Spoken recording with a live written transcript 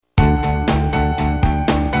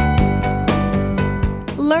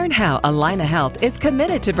Learn how Allina Health is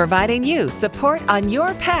committed to providing you support on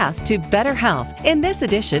your path to better health in this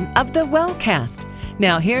edition of the Wellcast.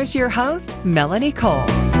 Now here's your host, Melanie Cole.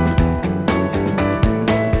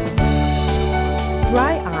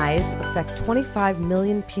 Dry eyes affect 25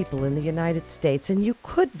 million people in the United States, and you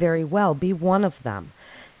could very well be one of them.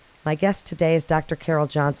 My guest today is Dr. Carol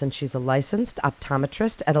Johnson. She's a licensed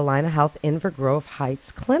optometrist at Allina Health Inver Grove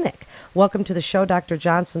Heights Clinic. Welcome to the show, Dr.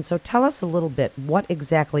 Johnson. So tell us a little bit, what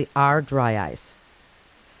exactly are dry eyes?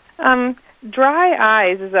 Dry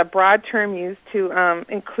eyes is a broad term used to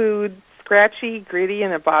include scratchy, gritty,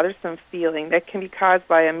 and a bothersome feeling that can be caused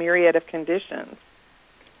by a myriad of conditions.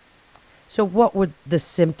 So what would the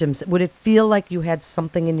symptoms, would it feel like you had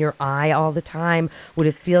something in your eye all the time? Would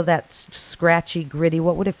it feel that scratchy, gritty?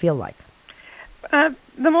 What would it feel like? The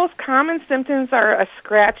most common symptoms are a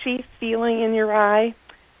scratchy feeling in your eye,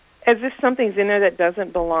 as if something's in there that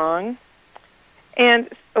doesn't belong. And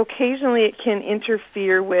occasionally it can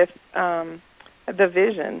interfere with the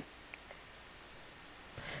vision.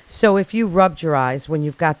 So if you rubbed your eyes when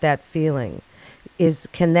you've got that feeling,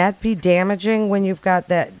 can that be damaging when you've got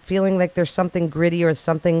that feeling like there's something gritty or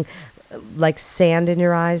something like sand in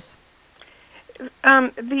your eyes?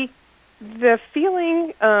 The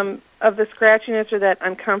feeling of the scratchiness or that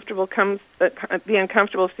the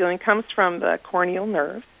uncomfortable feeling comes from the corneal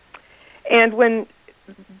nerve, and when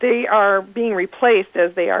they are being replaced,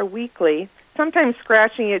 as they are weekly, sometimes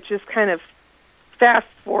scratching it just kind of fast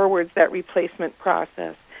forwards that replacement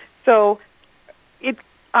process. So it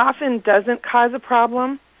often doesn't cause a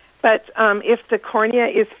problem, but if the cornea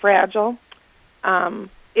is fragile,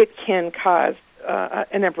 it can cause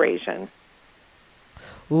an abrasion.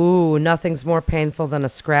 Ooh, nothing's more painful than a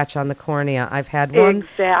scratch on the cornea. I've had one.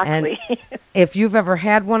 Exactly. And if you've ever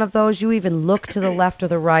had one of those, you even look to the left or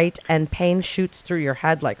the right, and pain shoots through your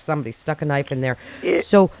head like somebody stuck a knife in there.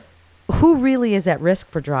 So who really is at risk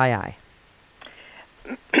for dry eye?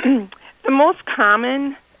 The most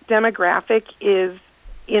common demographic is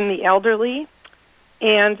in the elderly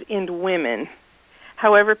and in women.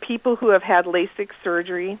 However, people who have had LASIK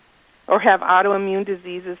surgery or have autoimmune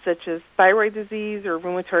diseases such as thyroid disease or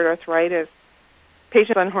rheumatoid arthritis,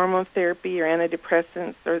 patients on hormone therapy or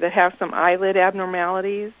antidepressants, or that have some eyelid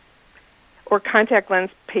abnormalities, or contact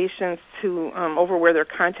lens patients who overwear their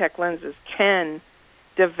contact lenses can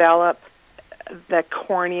develop the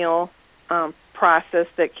corneal process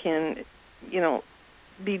that can,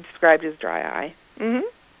 be described as dry eye. Mm-hmm.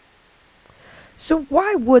 So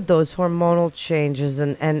why would those hormonal changes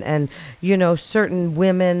and certain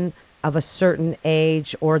women of a certain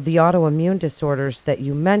age or the autoimmune disorders that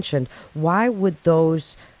you mentioned, why would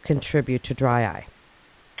those contribute to dry eye?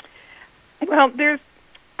 Well, there's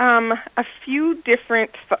a few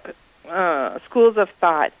different schools of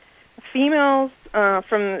thought. Females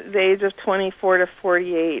from the age of 24 to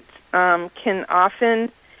 48 can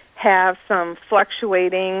often have some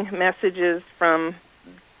fluctuating messages from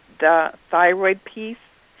the thyroid piece,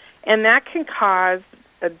 and that can cause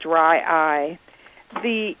a dry eye.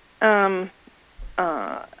 The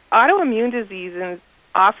autoimmune diseases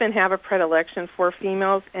often have a predilection for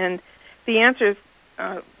females, and the answers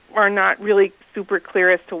are not really super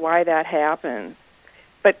clear as to why that happens.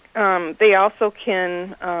 But they also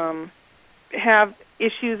can have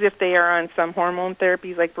issues if they are on some hormone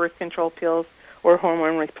therapies like birth control pills or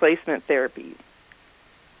hormone replacement therapies.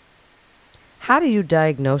 How do you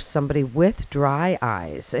diagnose somebody with dry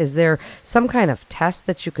eyes? Is there some kind of test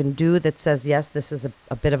that you can do that says, yes, this is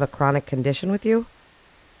a bit of a chronic condition with you?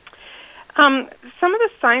 Some of the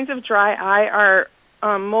signs of dry eye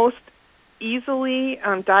are most easily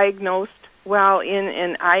diagnosed while in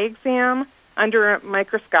an eye exam under a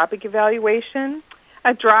microscopic evaluation.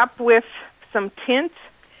 A drop with some tint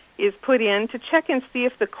is put in to check and see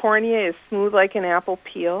if the cornea is smooth like an apple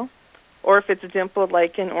peel or if it's dimpled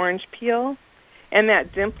like an orange peel. And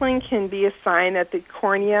that dimpling can be a sign that the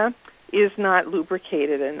cornea is not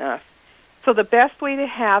lubricated enough. So the best way to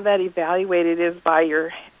have that evaluated is by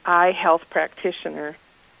your eye health practitioner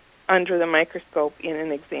under the microscope in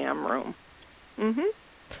an exam room. Mm-hmm.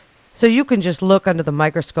 So you can just look under the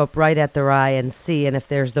microscope right at their eye and see, and if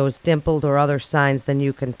there's those dimpled or other signs, then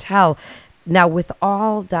you can tell. Now, with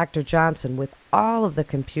all, Dr. Johnson, with all of the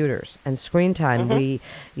computers and screen time we,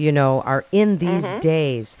 are in these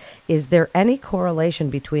days, is there any correlation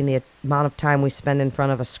between the amount of time we spend in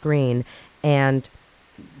front of a screen and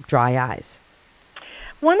dry eyes?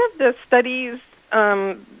 One of the studies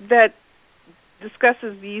that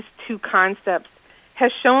discusses these two concepts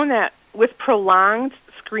has shown that with prolonged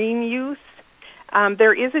screen use,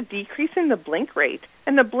 there is a decrease in the blink rate.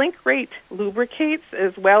 And the Blink Rate lubricates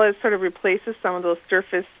as well as sort of replaces some of those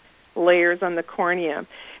surface layers on the cornea.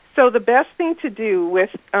 So the best thing to do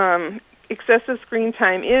with excessive screen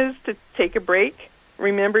time is to take a break,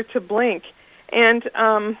 remember to blink, and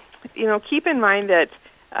keep in mind that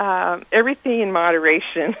everything in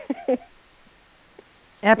moderation.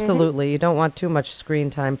 Absolutely. You don't want too much screen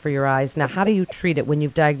time for your eyes. Now, how do you treat it when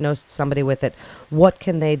you've diagnosed somebody with it? What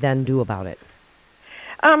can they then do about it?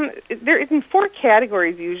 They're in 4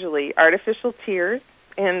 categories usually. Artificial tears,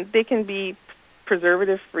 and they can be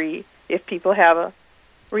preservative-free if people have a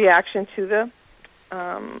reaction to the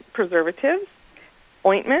preservatives.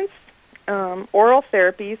 Ointments, oral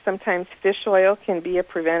therapies, sometimes fish oil can be a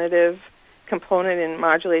preventative component in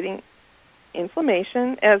modulating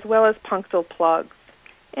inflammation, as well as punctal plugs.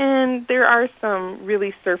 And there are some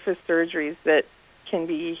really surface surgeries that can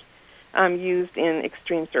be used in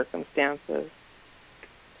extreme circumstances.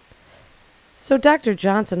 So, Dr.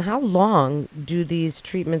 Johnson, how long do these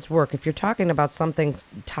treatments work? If you're talking about something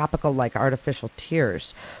topical like artificial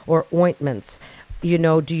tears or ointments, do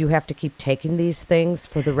you have to keep taking these things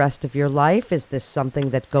for the rest of your life? Is this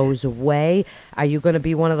something that goes away? Are you going to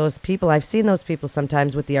be one of those people? I've seen those people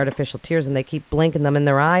sometimes with the artificial tears, and they keep blinking them in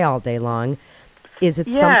their eye all day long. Is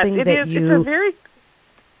it something that is. you...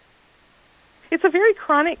 It's a very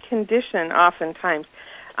chronic condition oftentimes.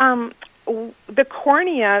 The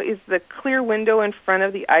cornea is the clear window in front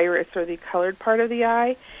of the iris, or the colored part of the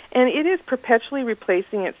eye, and it is perpetually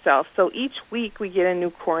replacing itself. So each week we get a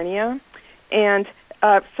new cornea, and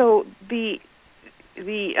so the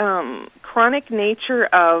chronic nature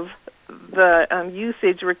of the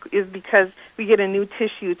usage is because we get a new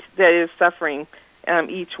tissue that is suffering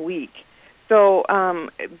each week. So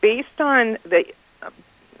based on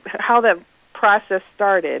how the process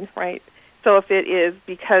started, right? So if it is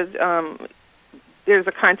because there's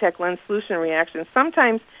a contact lens solution reaction,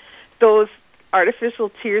 sometimes those artificial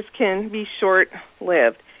tears can be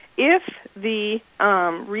short-lived. If the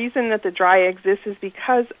reason that the dry eye exists is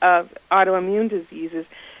because of autoimmune diseases,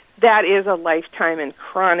 that is a lifetime and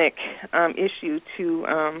chronic issue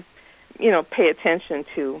to, pay attention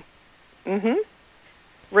to.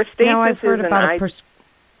 Restasis now, I've heard is about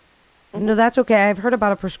No, that's okay. I've heard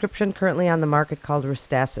about a prescription currently on the market called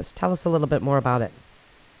Restasis. Tell us a little bit more about it.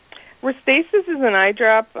 Restasis is an eye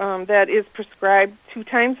drop that is prescribed 2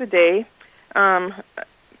 times a day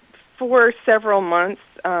for several months,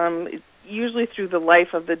 usually through the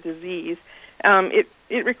life of the disease. It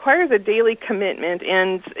requires a daily commitment,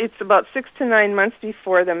 and it's about 6 to 9 months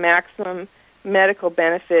before the maximum medical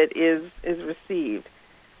benefit is received.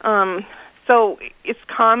 So it's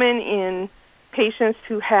common in patients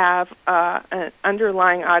who have an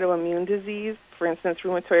underlying autoimmune disease, for instance,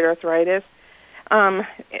 rheumatoid arthritis.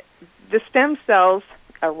 The stem cells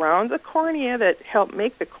around the cornea that help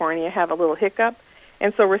make the cornea have a little hiccup,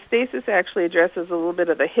 and so Restasis actually addresses a little bit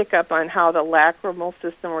of the hiccup on how the lacrimal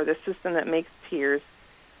system, or the system that makes tears,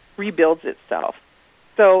 rebuilds itself.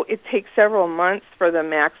 So it takes several months for the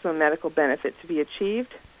maximum medical benefit to be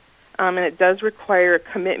achieved, and it does require a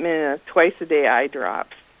commitment of twice-a-day eye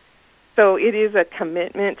drops. So it is a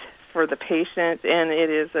commitment for the patient, and it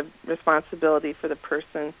is a responsibility for the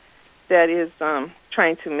person that is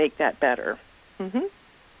trying to make that better.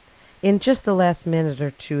 In just the last minute or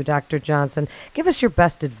two, Dr. Johnson, give us your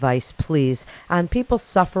best advice, please, on people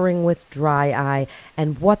suffering with dry eye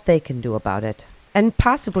and what they can do about it, and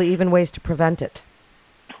possibly even ways to prevent it.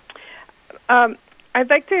 I'd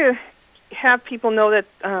like to have people know that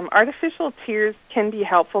artificial tears can be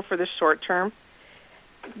helpful for the short term.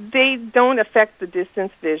 They don't affect the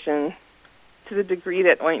distance vision to the degree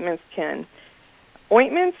that ointments can.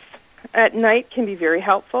 Ointments at night can be very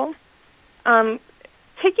helpful.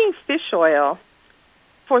 Taking fish oil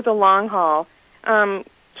for the long haul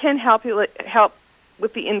can help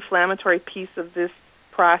with the inflammatory piece of this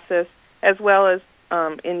process, as well as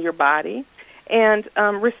in your body. And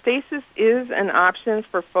Restasis is an option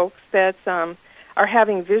for folks that are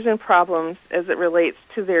having vision problems as it relates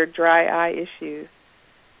to their dry eye issues.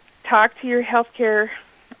 Talk to your healthcare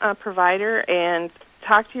provider and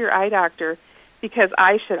talk to your eye doctor, because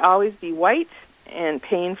eyes should always be white and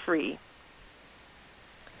pain-free.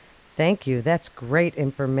 Thank you. That's great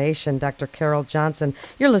information, Dr. Carol Johnson.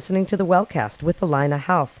 You're listening to the Wellcast with Allina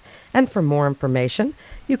Health. And for more information,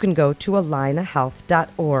 you can go to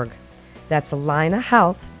allinahealth.org. That's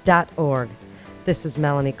allinahealth.org. This is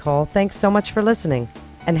Melanie Cole. Thanks so much for listening,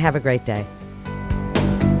 and have a great day.